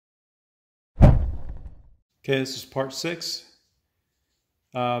Okay, this is part 6.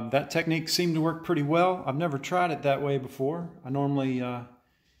 That technique seemed to work pretty well. I've never tried it that way before. I normally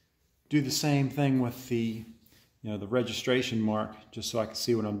do the same thing with the registration mark, just so I can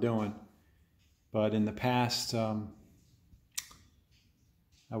see what I'm doing. But in the past, I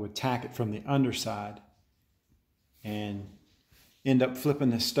would tack it from the underside and end up flipping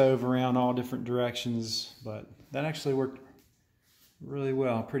the stove around all different directions. But that actually worked really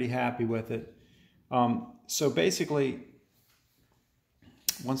well. I'm pretty happy with it. So basically,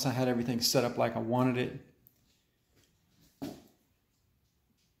 once I had everything set up like I wanted it,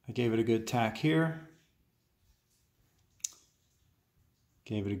 I gave it a good tack here,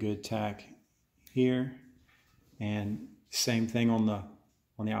 gave it a good tack here, and same thing on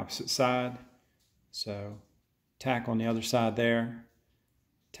the opposite side. So tack on the other side there,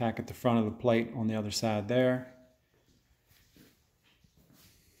 tack at the front of the plate on the other side there.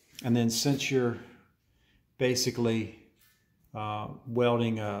 And then since you're basically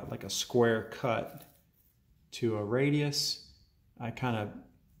welding like a square cut to a radius, I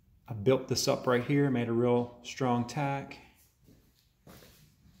built this up right here, made a real strong tack.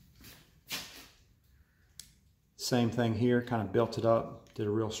 Same thing here, kind of built it up, did a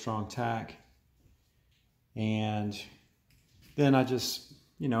real strong tack. And then I just,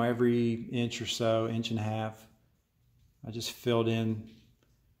 every inch or so, inch and a half, I just filled in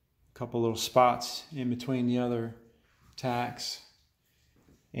a couple little spots in between the other tacks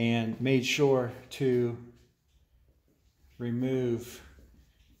and made sure to remove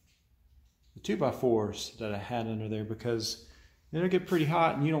the 2x4s that I had under there, because it'll get pretty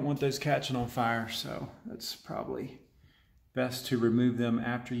hot and you don't want those catching on fire. So it's probably best to remove them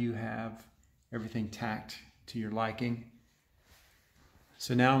after you have everything tacked to your liking.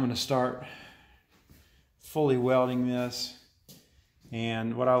 So now I'm going to start fully welding this.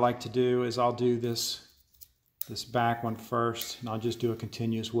 And what I like to do is I'll do this back one first, and I'll just do a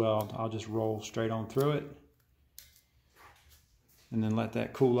continuous weld. I'll just roll straight on through it and then let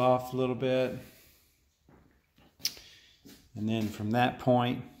that cool off a little bit. And then from that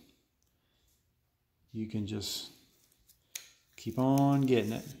point, you can just keep on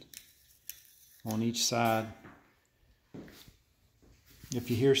getting it on each side. If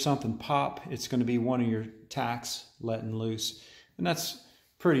you hear something pop, it's going to be one of your tacks letting loose. And that's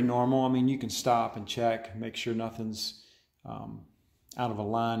pretty normal. I mean, you can stop and check, make sure nothing's out of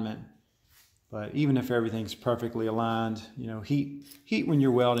alignment. But even if everything's perfectly aligned, heat when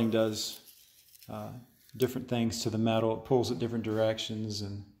you're welding does different things to the metal. It pulls it different directions,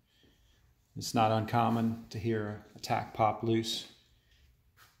 and it's not uncommon to hear a tack pop loose.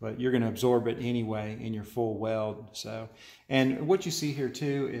 But you're going to absorb it anyway in your full weld. So, and what you see here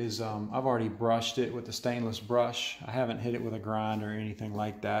too is I've already brushed it with the stainless brush. I haven't hit it with a grind or anything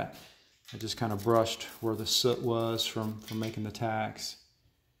like that. I just kind of brushed where the soot was from making the tacks,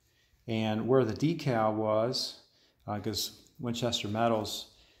 and where the decal was, because Winchester Metals,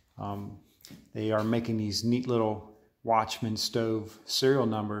 they are making these neat little Watchman stove serial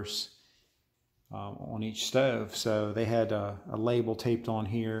numbers on each stove. So they had a label taped on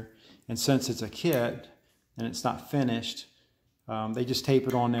here, and since it's a kit and it's not finished, they just tape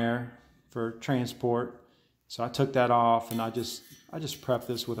it on there for transport. So I took that off, and I just prepped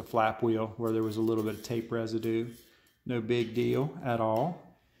this with a flap wheel where there was a little bit of tape residue. No big deal at all.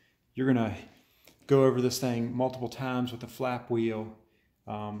 You're gonna go over this thing multiple times with a flap wheel,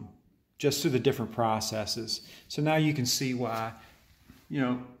 just through the different processes. So now you can see why,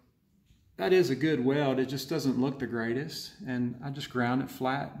 that is a good weld. It just doesn't look the greatest. And I just ground it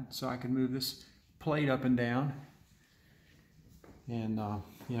flat so I can move this plate up and down. And,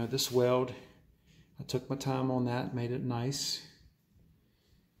 this weld, I took my time on that, made it nice.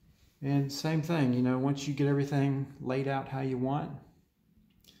 And same thing, once you get everything laid out how you want,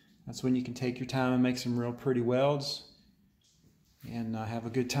 that's when you can take your time and make some real pretty welds and have a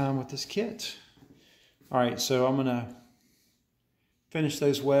good time with this kit. All right, so I'm gonna finish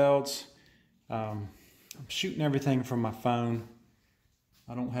those welds. I'm shooting everything from my phone.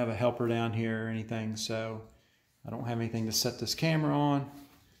 I don't have a helper down here or anything, so I don't have anything to set this camera on.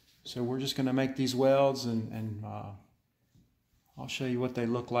 So we're just gonna make these welds, and I'll show you what they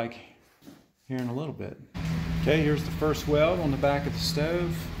look like here in a little bit. Okay, here's the first weld on the back of the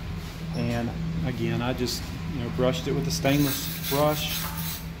stove. And again, I just brushed it with a stainless brush.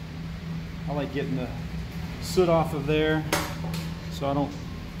 I like getting the soot off of there so I don't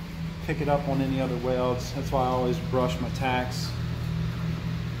pick it up on any other welds. That's why I always brush my tacks.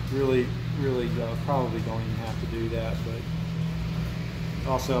 Really probably don't even have to do that, but it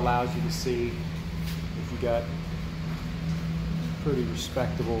also allows you to see if you got a pretty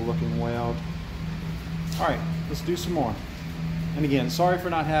respectable looking weld. All right, let's do some more. And again, sorry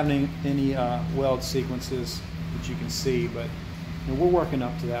for not having any weld sequences that you can see, but you know, we're working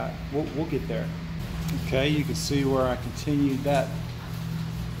up to that. We'll get there. Okay, you can see where I continued that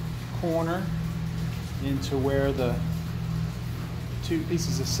corner into where the two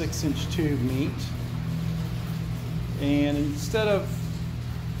pieces of 6-inch tube meet. And instead of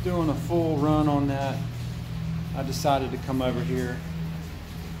doing a full run on that, I decided to come over here,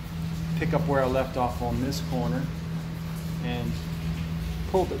 pick up where I left off on this corner, and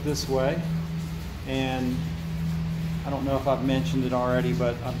pulled it this way. And I don't know if I've mentioned it already,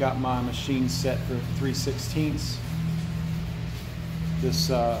 but I've got my machine set for 3/16. This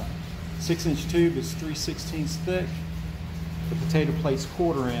 6-inch tube is 3/16 thick. The potato plate's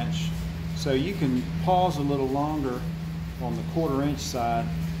 1/4 inch. So you can pause a little longer on the 1/4 inch side.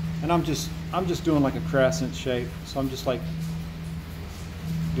 And I'm just doing like a crescent shape. So I'm just like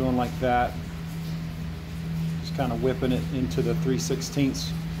doing like that. Just kind of whipping it into the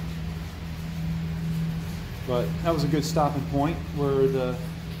 3/16. But that was a good stopping point where the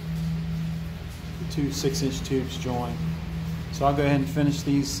two 6-inch tubes join. So I'll go ahead and finish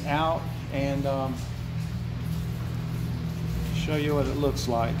these out and show you what it looks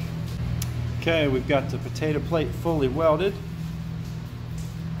like. Okay, we've got the potato plate fully welded.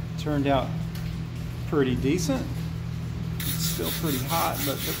 Turned out pretty decent. It's still pretty hot,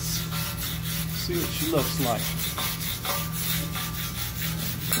 but let's see what she looks like.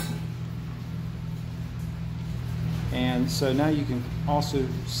 And so now you can also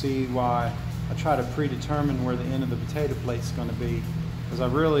see why I try to predetermine where the end of the potato plate is going to be, because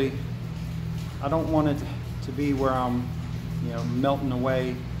I don't want it to be where I'm, you know, melting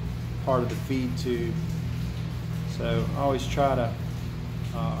away part of the feed tube. So I always try to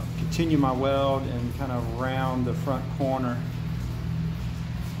continue my weld and kind of round the front corner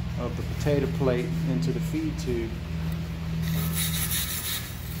of the potato plate into the feed tube.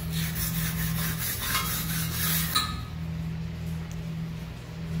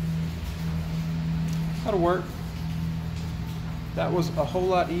 That'll work. That was a whole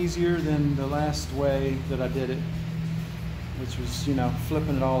lot easier than the last way that I did it, which was, you know,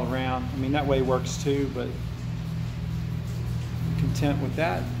 flipping it all around. I mean, that way works too, but I'm content with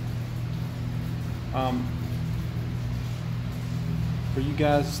that. For you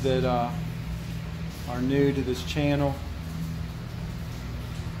guys that are new to this channel,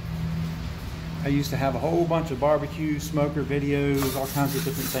 I used to have a whole bunch of barbecue smoker videos, all kinds of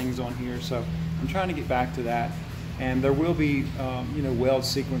different things on here, so I'm trying to get back to that. And there will be, you know, weld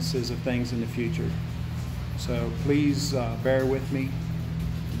sequences of things in the future. So please bear with me,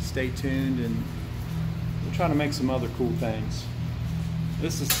 and stay tuned, and we'll try to make some other cool things.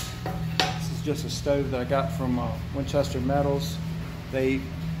 This is just a stove that I got from Winchester Metals. They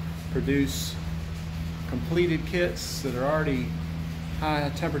produce completed kits that are already high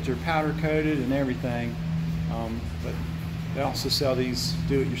temperature powder coated and everything, but they also sell these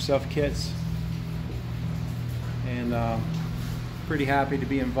do-it-yourself kits. And pretty happy to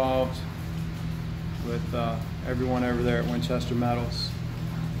be involved with everyone over there at Winchester Metals.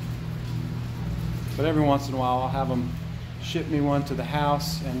 But every once in a while I'll have them ship me one to the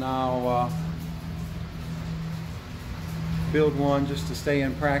house, and I'll build one just to stay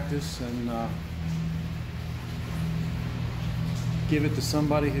in practice and give it to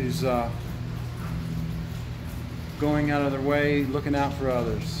somebody who's going out of their way, looking out for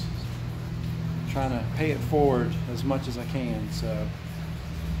others, trying to pay it forward as much as I can. So,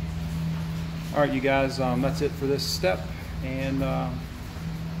 all right, you guys, that's it for this step, and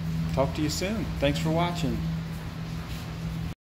talk to you soon. Thanks for watching.